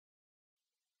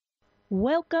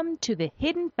Welcome to the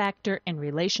Hidden Factor in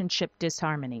Relationship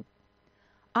Disharmony.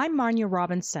 I'm Marnia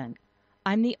Robinson.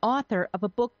 I'm the author of a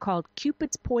book called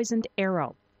Cupid's Poisoned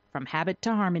Arrow, From Habit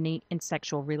to Harmony in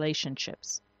Sexual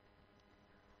Relationships.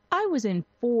 I was in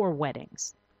 4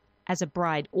 weddings as a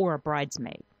bride or a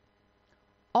bridesmaid.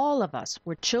 All of us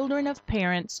were children of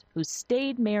parents who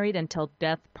stayed married until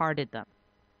death parted them.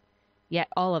 Yet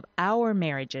all of our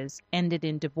marriages ended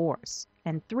in divorce,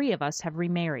 and 3 of us have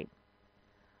remarried.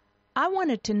 I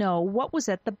wanted to know what was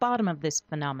at the bottom of this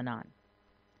phenomenon.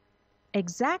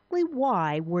 Exactly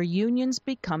why were unions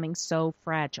becoming so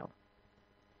fragile?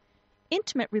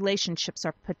 Intimate relationships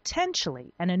are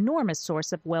potentially an enormous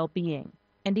source of well-being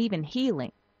and even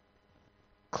healing.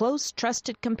 Close,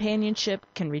 trusted companionship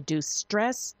can reduce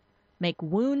stress, make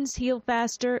wounds heal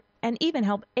faster, and even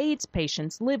help AIDS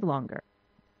patients live longer.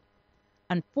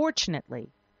 Unfortunately,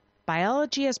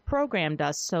 biology has programmed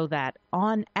us so that,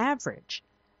 on average,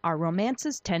 our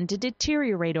romances tend to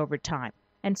deteriorate over time,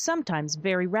 and sometimes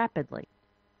very rapidly.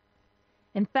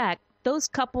 In fact, those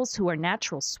couples who are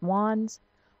natural swans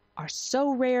are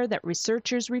so rare that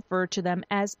researchers refer to them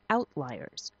as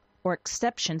outliers, or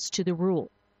exceptions to the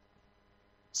rule.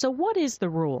 So what is the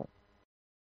rule?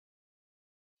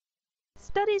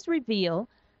 Studies reveal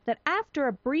that after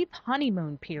a brief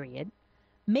honeymoon period,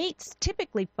 mates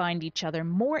typically find each other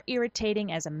more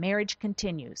irritating as a marriage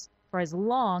continues, for as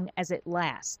long as it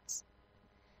lasts.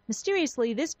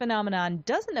 Mysteriously, this phenomenon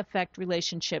doesn't affect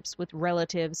relationships with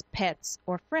relatives, pets,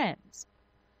 or friends.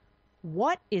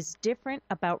 What is different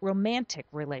about romantic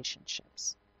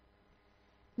relationships?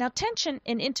 Now, tension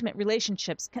in intimate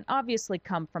relationships can obviously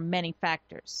come from many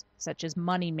factors, such as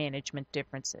money management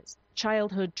differences,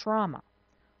 childhood trauma,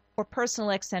 or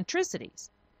personal eccentricities.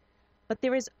 But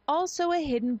there is also a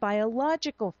hidden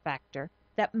biological factor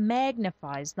that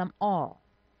magnifies them all.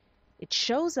 It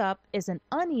shows up as an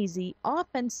uneasy,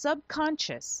 often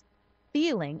subconscious,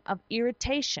 feeling of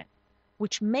irritation,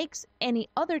 which makes any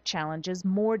other challenges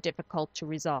more difficult to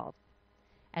resolve.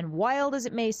 And wild as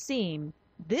it may seem,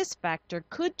 this factor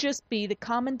could just be the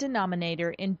common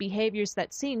denominator in behaviors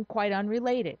that seem quite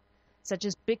unrelated, such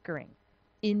as bickering,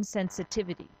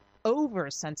 insensitivity,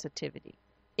 oversensitivity,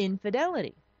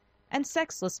 infidelity, and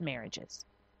sexless marriages.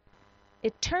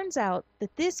 It turns out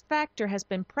that this factor has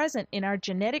been present in our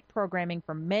genetic programming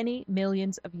for many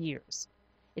millions of years.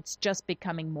 It's just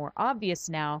becoming more obvious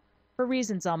now for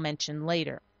reasons I'll mention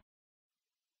later.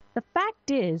 The fact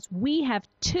is, we have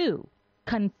 2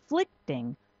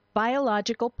 conflicting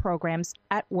biological programs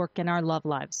at work in our love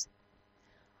lives.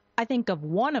 I think of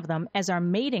one of them as our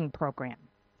mating program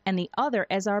and the other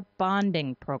as our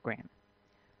bonding program.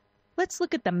 Let's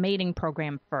look at the mating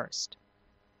program first.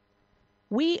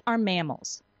 We are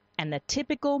mammals, and the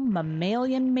typical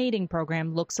mammalian mating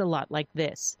program looks a lot like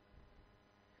this.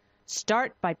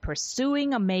 Start by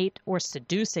pursuing a mate or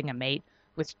seducing a mate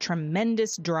with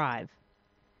tremendous drive.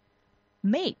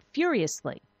 Mate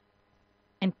furiously.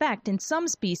 In fact, in some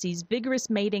species, vigorous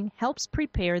mating helps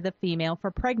prepare the female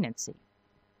for pregnancy.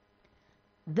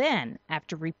 Then,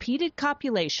 after repeated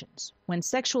copulations, when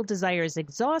sexual desire is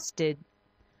exhausted,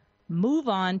 move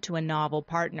on to a novel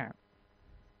partner.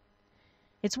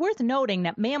 It's worth noting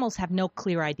that mammals have no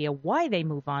clear idea why they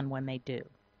move on when they do.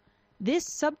 This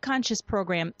subconscious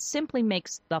program simply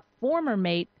makes the former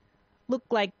mate look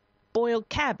like boiled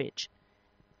cabbage,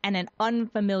 and an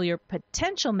unfamiliar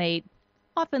potential mate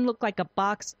often look like a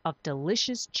box of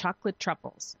delicious chocolate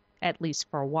truffles, at least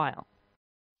for a while.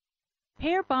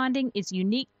 Pair bonding is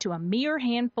unique to a mere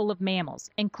handful of mammals,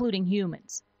 including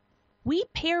humans. We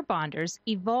pair bonders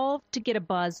evolved to get a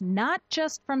buzz not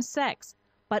just from sex,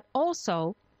 but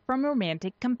also from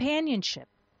romantic companionship.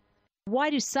 Why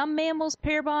do some mammals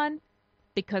pair bond?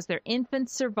 Because their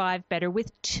infants survive better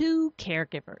with 2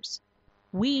 caregivers.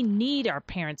 We need our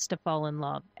parents to fall in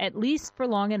love, at least for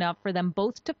long enough for them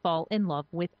both to fall in love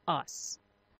with us.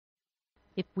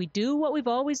 If we do what we've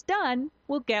always done,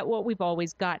 we'll get what we've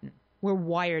always gotten. We're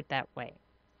wired that way.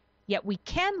 Yet we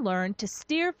can learn to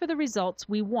steer for the results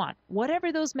we want,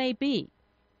 whatever those may be,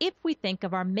 if we think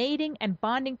of our mating and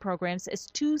bonding programs as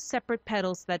 2 separate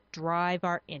pedals that drive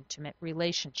our intimate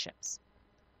relationships.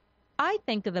 I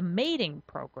think of the mating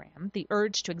program, the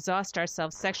urge to exhaust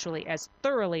ourselves sexually as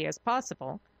thoroughly as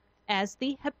possible, as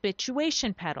the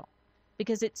habituation pedal,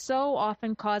 because it so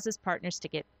often causes partners to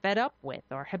get fed up with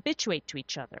or habituate to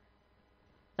each other.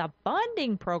 The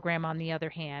bonding program, on the other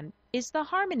hand, is the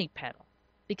harmony pedal,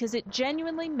 because it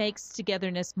genuinely makes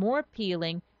togetherness more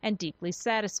appealing and deeply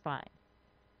satisfying.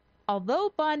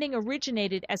 Although bonding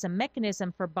originated as a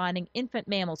mechanism for bonding infant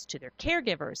mammals to their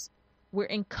caregivers, we're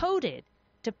encoded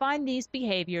to find these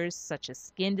behaviors, such as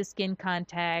skin-to-skin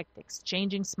contact,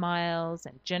 exchanging smiles,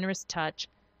 and generous touch,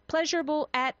 pleasurable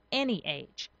at any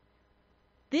age.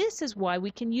 This is why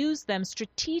we can use them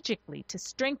strategically to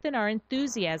strengthen our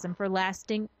enthusiasm for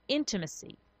lasting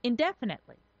intimacy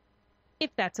indefinitely, if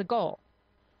that's a goal.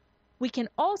 We can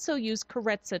also use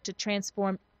carezza to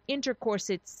transform intercourse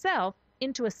itself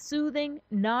into a soothing,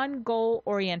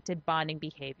 non-goal-oriented bonding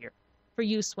behavior for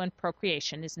use when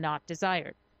procreation is not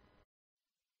desired.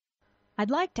 I'd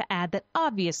like to add that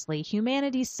obviously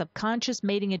humanity's subconscious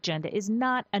mating agenda is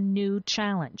not a new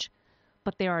challenge,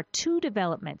 but there are two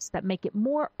developments that make it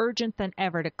more urgent than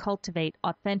ever to cultivate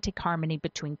authentic harmony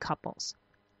between couples.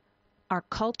 Our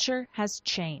culture has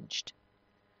changed.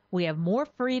 We have more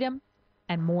freedom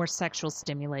and more sexual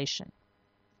stimulation.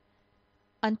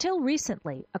 Until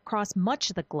recently, across much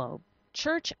of the globe,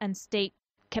 church and state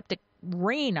kept a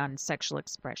rein on sexual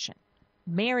expression.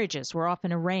 Marriages were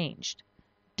often arranged.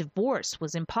 Divorce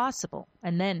was impossible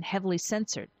and then heavily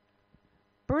censored.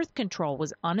 Birth control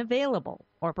was unavailable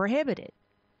or prohibited.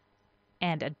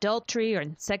 And adultery or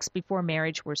sex before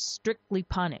marriage were strictly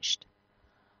punished.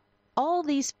 All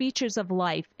these features of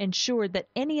life ensured that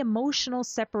any emotional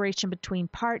separation between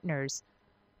partners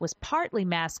was partly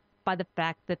masked by the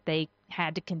fact that they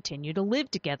had to continue to live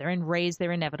together and raise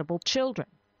their inevitable children.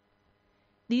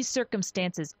 These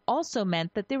circumstances also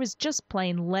meant that there was just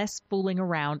plain less fooling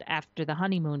around after the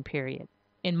honeymoon period,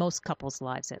 in most couples'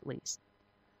 lives at least.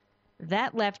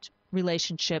 That left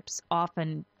relationships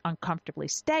often uncomfortably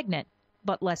stagnant,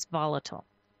 but less volatile.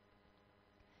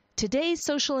 Today's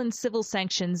social and civil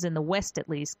sanctions, in the West at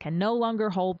least, can no longer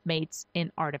hold mates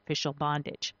in artificial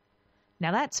bondage.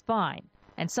 Now that's fine,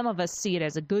 and some of us see it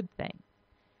as a good thing.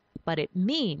 But it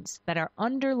means that our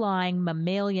underlying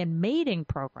mammalian mating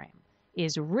program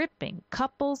is ripping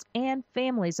couples and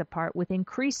families apart with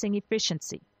increasing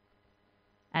efficiency.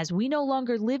 As we no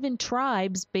longer live in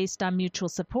tribes based on mutual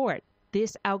support,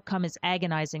 this outcome is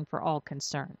agonizing for all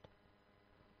concerned.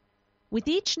 With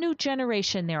each new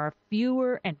generation, there are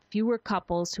fewer and fewer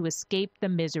couples who escape the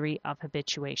misery of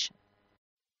habituation.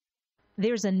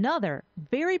 There's another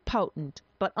very potent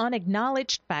but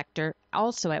unacknowledged factor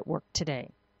also at work today.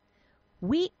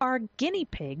 We are guinea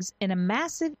pigs in a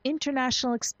massive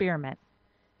international experiment.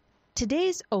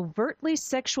 Today's overtly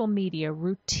sexual media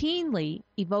routinely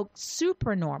evoke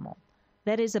supernormal,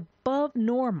 that is above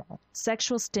normal,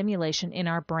 sexual stimulation in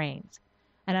our brains.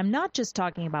 And I'm not just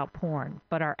talking about porn,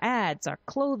 but our ads, our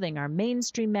clothing, our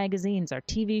mainstream magazines, our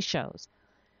TV shows.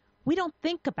 We don't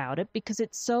think about it because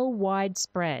it's so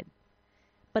widespread.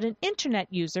 But an internet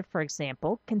user, for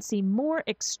example, can see more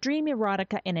extreme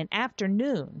erotica in an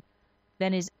afternoon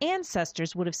than his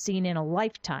ancestors would have seen in a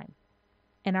lifetime.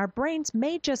 And our brains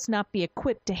may just not be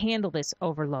equipped to handle this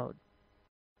overload.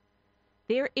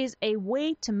 There is a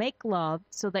way to make love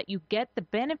so that you get the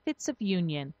benefits of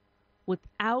union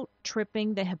without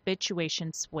tripping the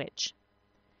habituation switch.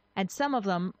 And some of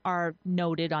them are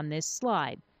noted on this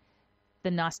slide. The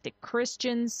Gnostic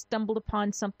Christians stumbled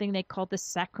upon something they called the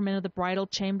sacrament of the bridal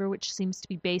chamber, which seems to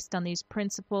be based on these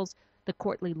principles. The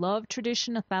courtly love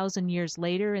tradition 1,000 years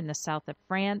later in the south of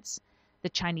France. The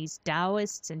Chinese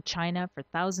Taoists in China for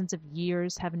thousands of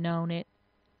years have known it.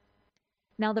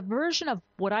 Now, the version of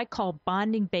what I call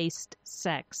bonding-based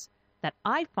sex that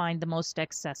I find the most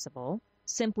accessible,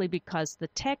 simply because the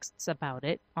texts about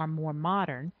it are more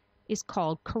modern, is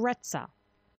called carezza.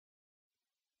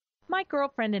 My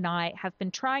girlfriend and I have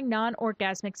been trying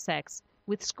non-orgasmic sex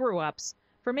with screw-ups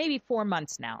for maybe 4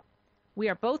 months now. We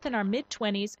are both in our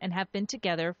mid-20s and have been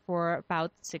together for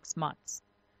about 6 months.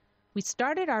 We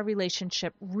started our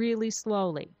relationship really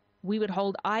slowly. We would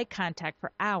hold eye contact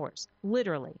for hours,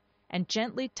 literally, and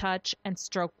gently touch and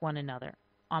stroke one another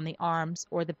on the arms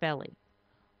or the belly.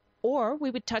 Or we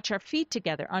would touch our feet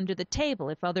together under the table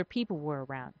if other people were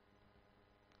around.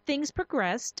 Things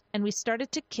progressed, and we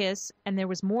started to kiss, and there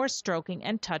was more stroking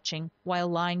and touching while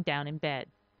lying down in bed.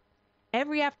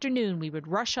 Every afternoon we would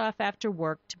rush off after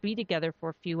work to be together for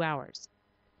a few hours.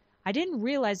 I didn't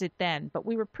realize it then, but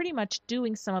we were pretty much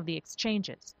doing some of the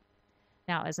exchanges.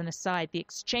 Now, as an aside, the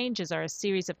exchanges are a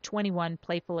series of 21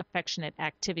 playful, affectionate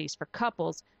activities for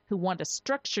couples who want a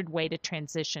structured way to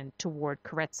transition toward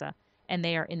carezza, and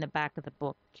they are in the back of the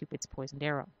book, Cupid's Poisoned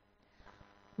Arrow.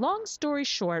 Long story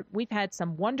short, we've had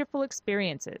some wonderful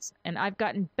experiences, and I've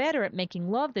gotten better at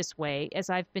making love this way as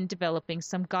I've been developing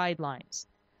some guidelines.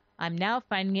 I'm now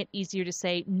finding it easier to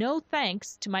say no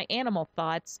thanks to my animal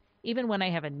thoughts, even when I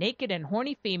have a naked and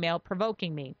horny female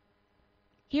provoking me.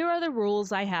 Here are the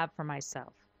rules I have for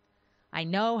myself. I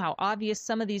know how obvious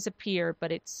some of these appear,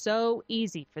 but it's so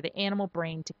easy for the animal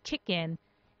brain to kick in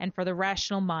and for the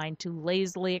rational mind to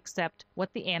lazily accept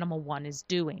what the animal one is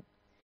doing.